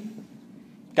brain.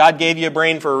 God gave you a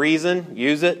brain for a reason.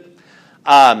 Use it.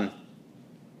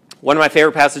 One of my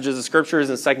favorite passages of Scripture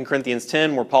is in 2 Corinthians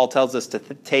 10, where Paul tells us to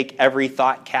take every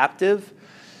thought captive.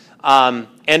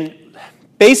 And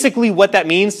basically what that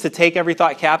means, to take every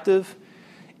thought captive,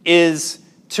 is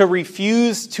to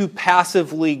refuse to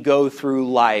passively go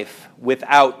through life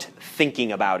without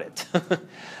thinking about it.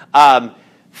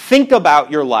 Think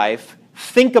about your life.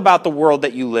 think about the world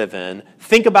that you live in,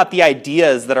 think about the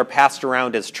ideas that are passed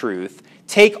around as truth,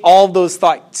 take all of those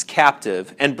thoughts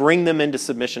captive and bring them into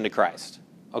submission to Christ.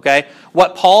 Okay?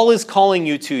 What Paul is calling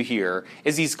you to here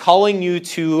is he's calling you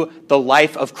to the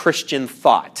life of Christian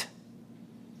thought.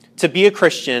 To be a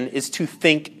Christian is to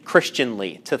think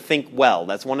Christianly, to think well.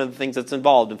 That's one of the things that's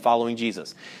involved in following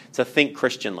Jesus, to think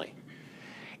Christianly.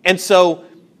 And so,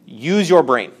 use your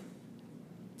brain.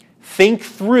 Think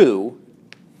through.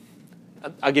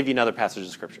 I'll give you another passage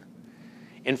of Scripture.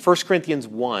 In 1 Corinthians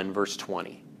 1, verse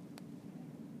 20,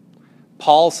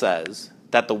 Paul says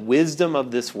that the wisdom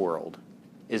of this world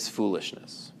is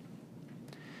foolishness.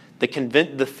 The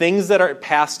things that are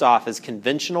passed off as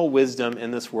conventional wisdom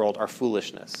in this world are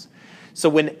foolishness. So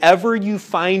whenever you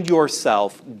find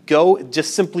yourself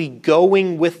just simply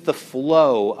going with the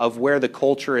flow of where the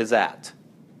culture is at,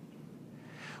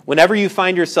 whenever you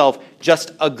find yourself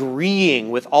just agreeing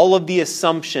with all of the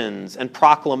assumptions and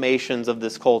proclamations of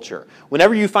this culture,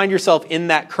 whenever you find yourself in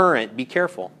that current, be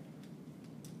careful.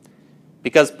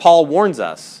 Because Paul warns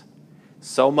us,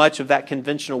 so much of that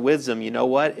conventional wisdom, you know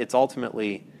what? It's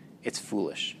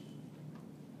foolish.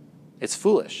 It's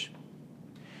foolish.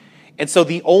 And so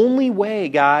the only way,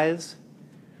 guys,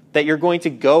 that you're going to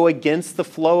go against the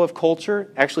flow of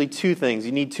culture, actually two things.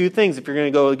 You need two things if you're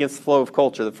going to go against the flow of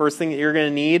culture. The first thing that you're going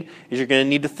to need is you're going to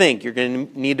need to think. You're going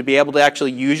to need to be able to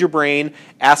actually use your brain,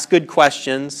 ask good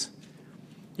questions.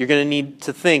 You're going to need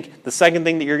to think. The second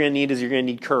thing that you're going to need is you're going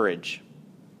to need courage.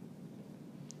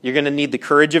 You're going to need the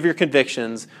courage of your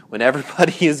convictions when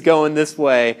everybody is going this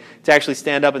way to actually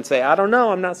stand up and say, I don't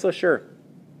know, I'm not so sure.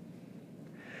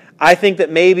 I think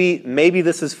that maybe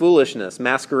this is foolishness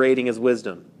masquerading as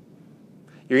wisdom.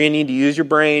 You're going to need to use your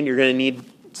brain. You're going to need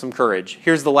some courage.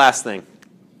 Here's the last thing.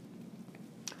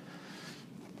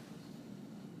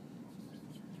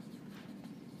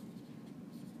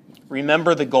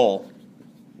 Remember the goal.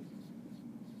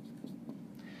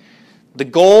 The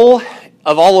goal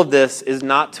of all of this is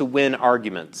not to win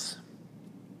arguments.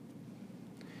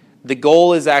 The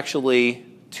goal is actually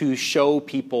to show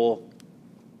people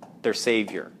their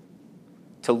Savior,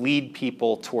 to lead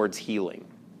people towards healing.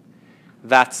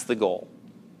 That's the goal.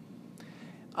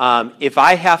 If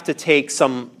I have to take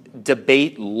some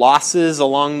debate losses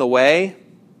along the way,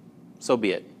 so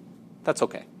be it. That's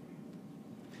okay.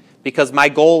 Because my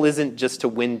goal isn't just to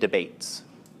win debates.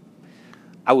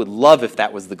 I would love if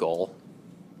that was the goal,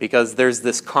 because there's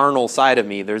this carnal side of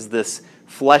me, there's this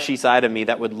fleshy side of me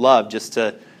that would love just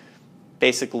to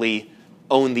basically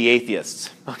own the atheists,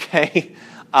 okay?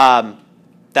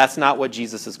 That's not what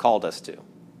Jesus has called us to.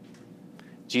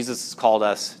 Jesus has called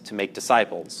us to make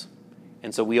disciples.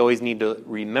 And so we always need to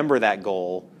remember that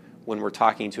goal when we're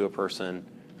talking to a person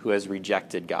who has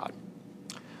rejected God.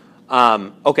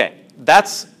 Okay,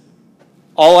 that's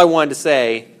all I wanted to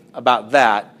say about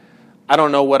that. I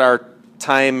don't know what our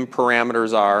time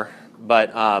parameters are,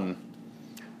 but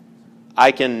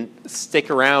I can stick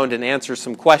around and answer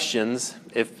some questions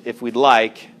if we'd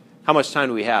like. How much time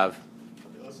do we have?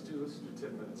 Let's do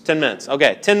 10 minutes. 10 minutes.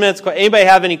 Okay, 10 minutes. Anybody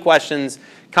have any questions,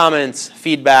 comments,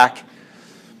 feedback,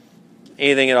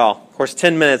 anything at all? Of course,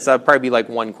 10 minutes, that would probably be like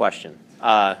one question,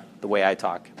 the way I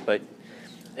talk. But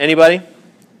anybody?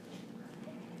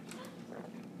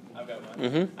 I've got one.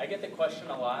 Mm-hmm. I get the question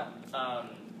a lot,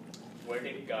 where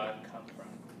did God come from?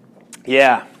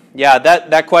 Yeah,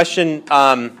 that question,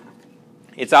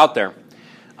 it's out there.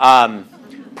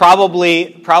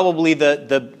 Probably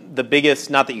the biggest,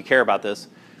 not that you care about this,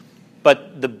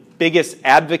 but the biggest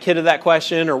advocate of that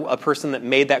question, or a person that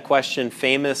made that question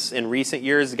famous in recent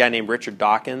years, is a guy named Richard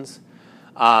Dawkins.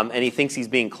 And he thinks he's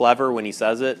being clever when he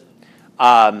says it.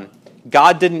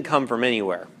 God didn't come from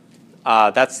anywhere.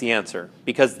 That's the answer.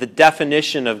 Because the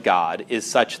definition of God is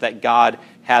such that God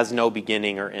has no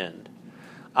beginning or end.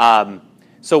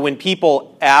 So when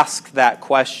people ask that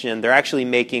question, they're actually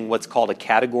making what's called a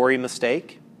category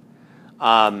mistake.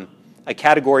 A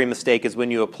category mistake is when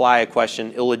you apply a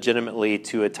question illegitimately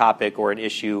to a topic or an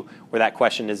issue where that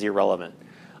question is irrelevant.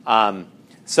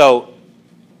 So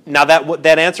now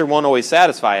that answer won't always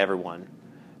satisfy everyone,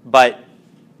 but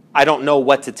I don't know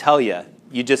what to tell you.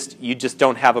 You just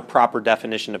don't have a proper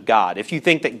definition of God. If you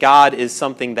think that God is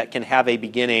something that can have a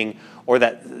beginning, or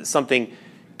that something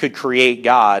could create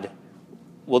God,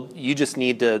 well, you just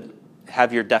need to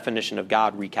have your definition of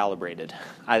God recalibrated.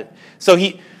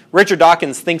 Richard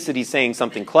Dawkins thinks that he's saying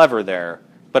something clever there,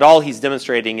 but all he's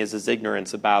demonstrating is his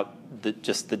ignorance about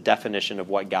just the definition of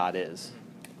what God is.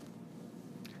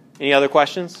 Any other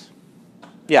questions?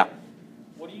 Yeah.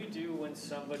 What do you do when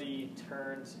somebody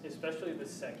turns, especially the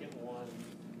second one,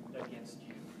 against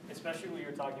you? Especially when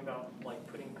you're talking about like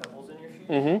putting pebbles in your shoes.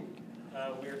 Mm-hmm.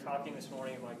 We were talking this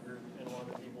morning in my group, and one of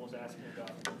the people was asking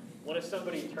about, what if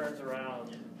somebody turns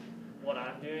around what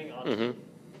I'm doing on Mm-hmm.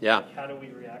 Yeah. how do we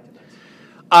react to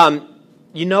that?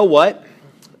 You know what?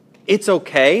 It's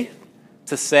okay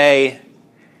to say,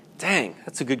 dang,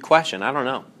 that's a good question. I don't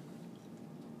know.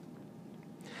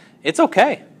 It's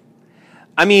okay.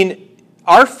 I mean,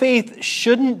 our faith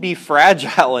shouldn't be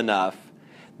fragile enough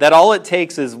that all it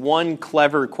takes is one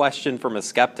clever question from a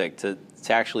skeptic to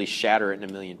actually shatter it in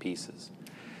a million pieces.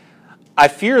 I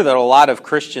fear that a lot of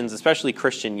Christians, especially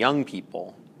Christian young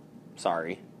people,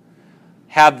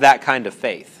 have that kind of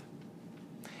faith.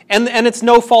 And it's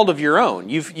no fault of your own.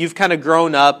 You've kind of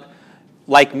grown up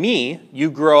like me. You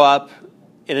grow up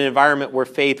in an environment where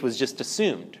faith was just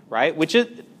assumed, right? Which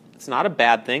it's not a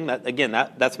bad thing.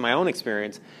 That's my own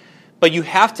experience. But you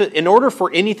have to, in order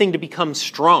for anything to become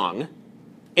strong,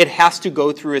 it has to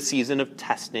go through a season of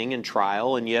testing and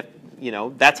trial, and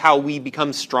that's how we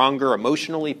become stronger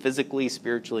emotionally, physically,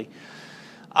 spiritually.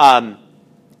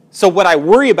 So what I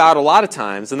worry about a lot of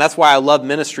times, and that's why I love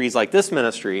ministries like this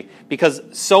ministry, because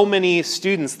so many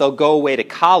students, they'll go away to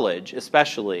college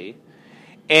especially,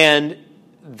 and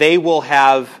they will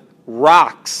have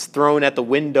rocks thrown at the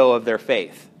window of their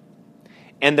faith.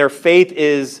 And their faith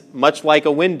is much like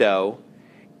a window.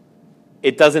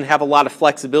 It doesn't have a lot of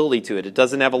flexibility to it. It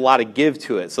doesn't have a lot of give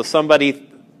to it. So somebody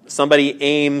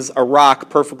aims a rock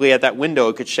perfectly at that window,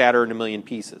 it could shatter in a million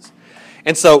pieces.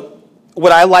 And so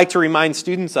what I like to remind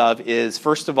students of is,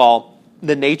 first of all,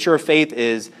 the nature of faith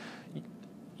is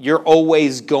you're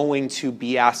always going to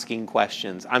be asking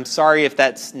questions. I'm sorry if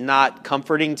that's not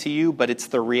comforting to you, but it's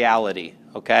the reality,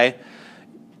 okay?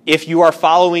 If you are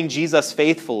following Jesus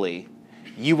faithfully,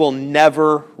 you will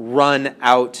never run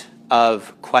out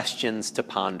of questions to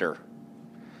ponder.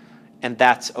 And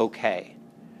that's okay.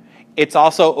 It's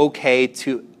also okay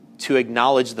to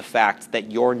acknowledge the fact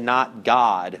that you're not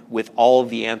God with all of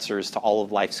the answers to all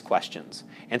of life's questions.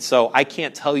 And so I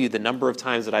can't tell you the number of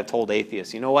times that I've told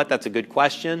atheists, you know what, that's a good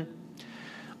question.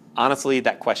 Honestly,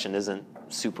 that question isn't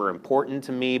super important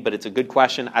to me, but it's a good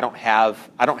question. I don't have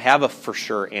a for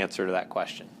sure answer to that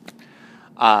question.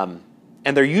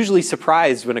 And they're usually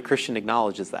surprised when a Christian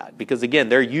acknowledges that, because again,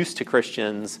 they're used to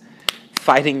Christians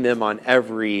fighting them on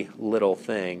every little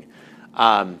thing.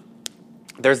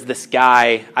 There's this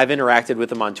guy, I've interacted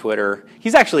with him on Twitter.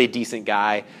 He's actually a decent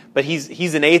guy, but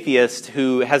he's an atheist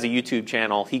who has a YouTube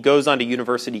channel. He goes onto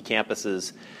university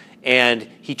campuses, and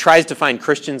he tries to find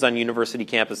Christians on university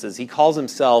campuses. He calls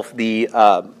himself the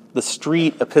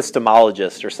street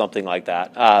epistemologist or something like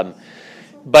that.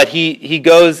 But he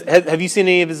goes, have you seen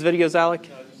any of his videos, Alec?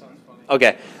 No, it just sounds funny.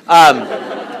 Okay.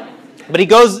 But he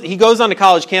goes onto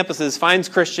college campuses, finds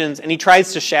Christians, and he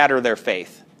tries to shatter their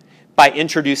faith by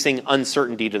introducing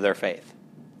uncertainty to their faith.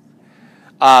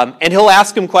 And he'll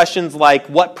ask them questions like,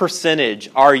 what percentage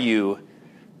are you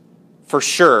for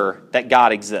sure that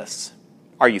God exists?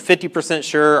 Are you 50%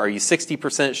 sure? Are you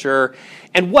 60% sure?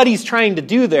 And what he's trying to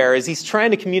do there is he's trying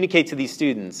to communicate to these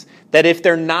students that if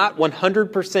they're not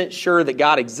 100% sure that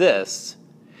God exists,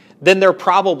 then they're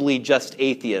probably just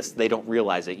atheists. They don't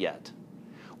realize it yet,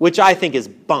 which I think is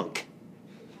bunk.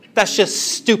 That's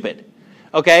just stupid.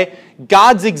 Okay?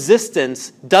 God's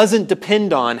existence doesn't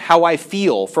depend on how I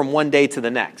feel from one day to the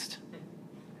next.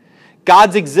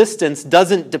 God's existence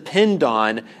doesn't depend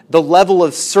on the level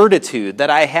of certitude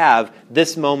that I have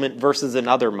this moment versus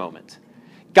another moment.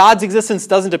 God's existence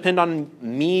doesn't depend on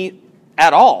me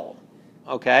at all.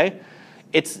 Okay?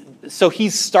 So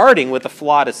he's starting with a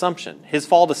flawed assumption. His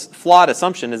flawed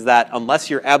assumption is that unless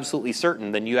you're absolutely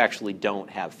certain, then you actually don't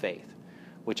have faith,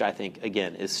 which I think,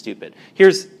 again, is stupid.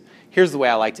 Here's the way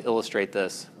I like to illustrate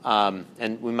this,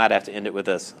 and we might have to end it with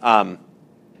this. I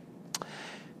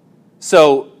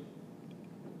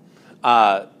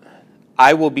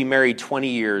will be married 20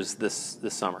 years this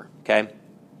summer, okay?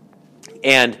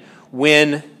 And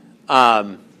when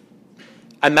I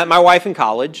met my wife in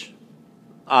college,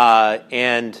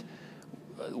 and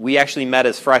we actually met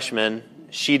as freshmen,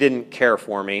 she didn't care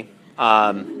for me.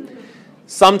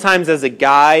 Sometimes as a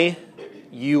guy,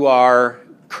 you are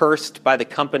cursed by the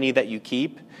company that you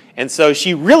keep. And so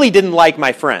she really didn't like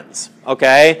my friends,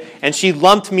 okay? And she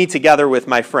lumped me together with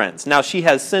my friends. Now, she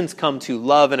has since come to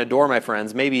love and adore my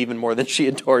friends, maybe even more than she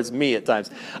adores me at times.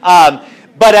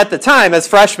 But at the time, as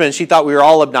freshmen, she thought we were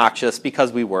all obnoxious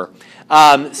because we were.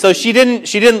 So she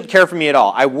didn't care for me at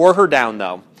all. I wore her down,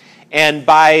 though. And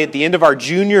by the end of our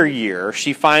junior year,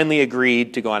 she finally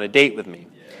agreed to go on a date with me.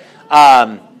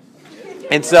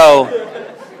 And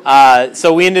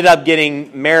so we ended up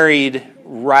getting married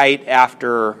right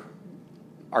after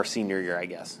our senior year, I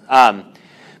guess.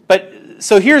 But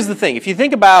so here's the thing. If you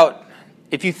think about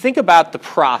if you think about the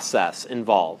process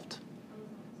involved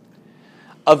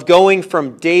of going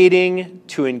from dating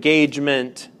to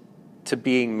engagement to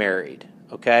being married,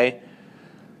 okay?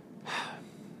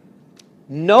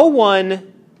 No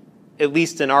one, at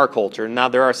least in our culture, now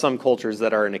there are some cultures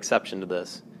that are an exception to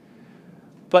this,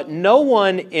 but no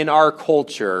one in our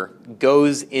culture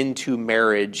goes into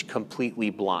marriage completely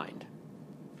blind.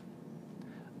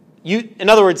 In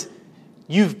other words,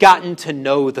 you've gotten to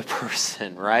know the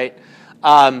person, right?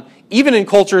 Even in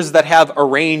cultures that have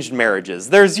arranged marriages,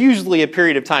 there's usually a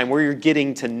period of time where you're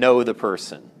getting to know the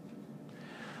person.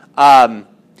 And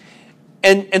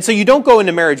so you don't go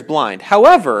into marriage blind.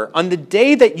 However, on the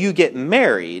day that you get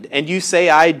married and you say,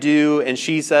 I do, and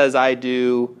she says, I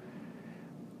do,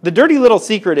 the dirty little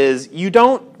secret is you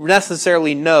don't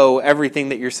necessarily know everything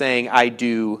that you're saying, I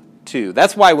do, to.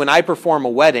 That's why when I perform a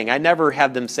wedding, I never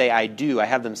have them say, I do. I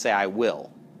have them say, I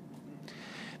will.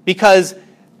 Because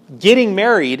getting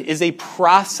married is a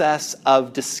process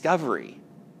of discovery.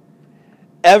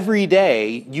 Every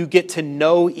day, you get to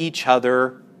know each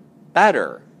other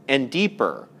better and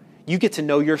deeper. You get to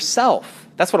know yourself.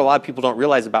 That's what a lot of people don't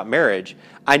realize about marriage.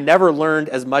 I never learned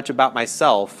as much about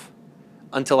myself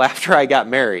until after I got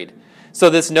married. So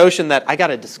this notion that I got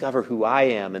to discover who I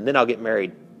am and then I'll get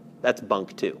married, that's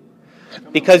bunk too.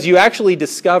 Because you actually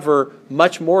discover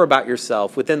much more about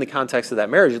yourself within the context of that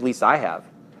marriage, at least I have.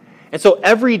 And so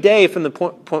every day from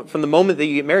the moment that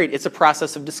you get married, it's a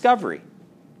process of discovery.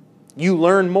 You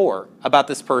learn more about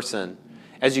this person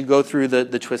as you go through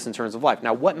the twists and turns of life.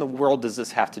 Now, what in the world does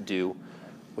this have to do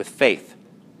with faith?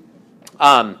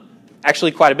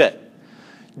 Actually, quite a bit.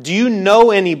 Do you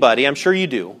know anybody, I'm sure you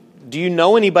do you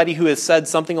know anybody who has said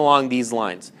something along these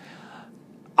lines?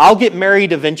 I'll get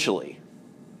married eventually,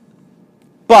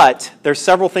 but there's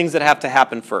several things that have to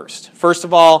happen first. First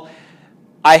of all,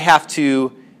 I have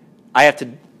to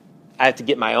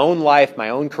get my own life, my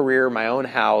own career, my own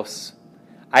house.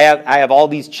 I have all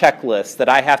these checklists that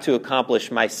I have to accomplish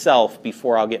myself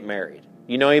before I'll get married.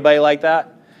 You know anybody like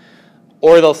that?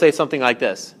 Or they'll say something like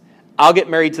this: I'll get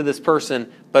married to this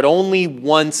person, but only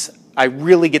once I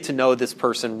really get to know this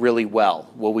person really well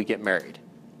will we get married.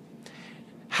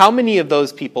 How many of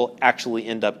those people actually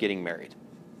end up getting married?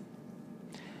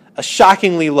 A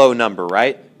shockingly low number,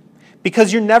 right?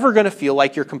 Because you're never going to feel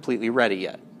like you're completely ready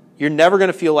yet. You're never going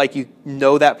to feel like you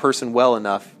know that person well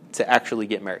enough to actually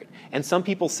get married. And some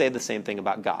people say the same thing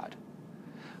about God.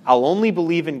 I'll only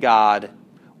believe in God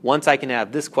once I can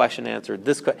have this question answered,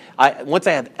 once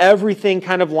I have everything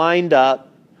kind of lined up,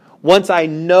 once I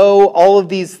know all of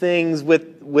these things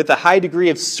with a high degree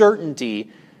of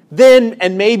certainty, then,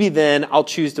 and maybe then, I'll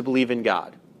choose to believe in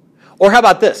God. Or how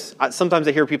about this? Sometimes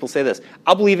I hear people say this: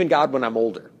 I'll believe in God when I'm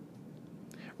older.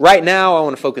 Right now, I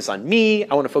want to focus on me.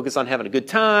 I want to focus on having a good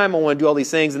time. I want to do all these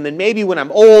things. And then maybe when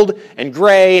I'm old and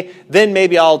gray, then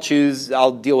maybe I'll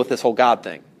deal with this whole God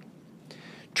thing.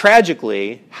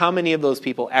 Tragically, how many of those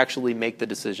people actually make the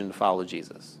decision to follow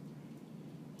Jesus?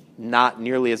 Not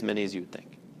nearly as many as you'd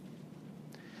think.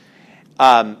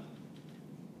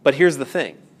 But here's the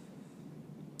thing.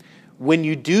 When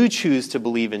you do choose to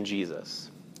believe in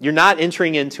Jesus, you're not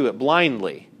entering into it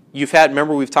blindly.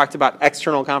 Remember we've talked about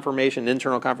external confirmation,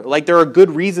 internal confirmation. Like, there are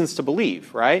good reasons to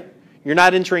believe, right? You're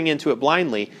not entering into it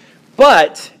blindly.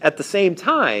 But at the same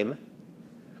time,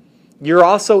 you're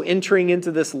also entering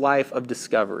into this life of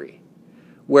discovery,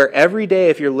 where every day,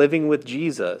 if you're living with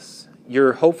Jesus,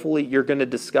 you're going to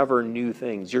discover new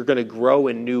things. You're going to grow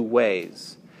in new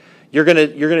ways. You're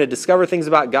going to discover things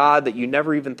about God that you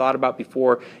never even thought about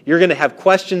before. You're going to have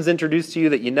questions introduced to you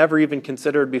that you never even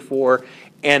considered before.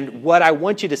 And what I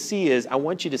want you to see is, I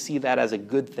want you to see that as a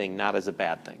good thing, not as a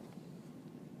bad thing.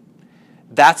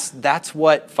 That's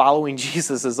what following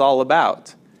Jesus is all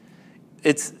about.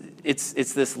 It's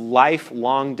this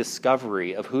lifelong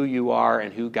discovery of who you are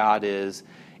and who God is,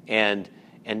 and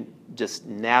just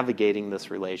navigating this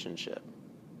relationship.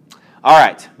 All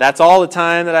right, that's all the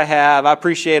time that I have. I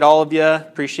appreciate all of you.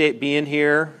 Appreciate being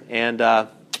here, and I'll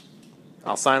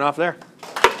sign off there.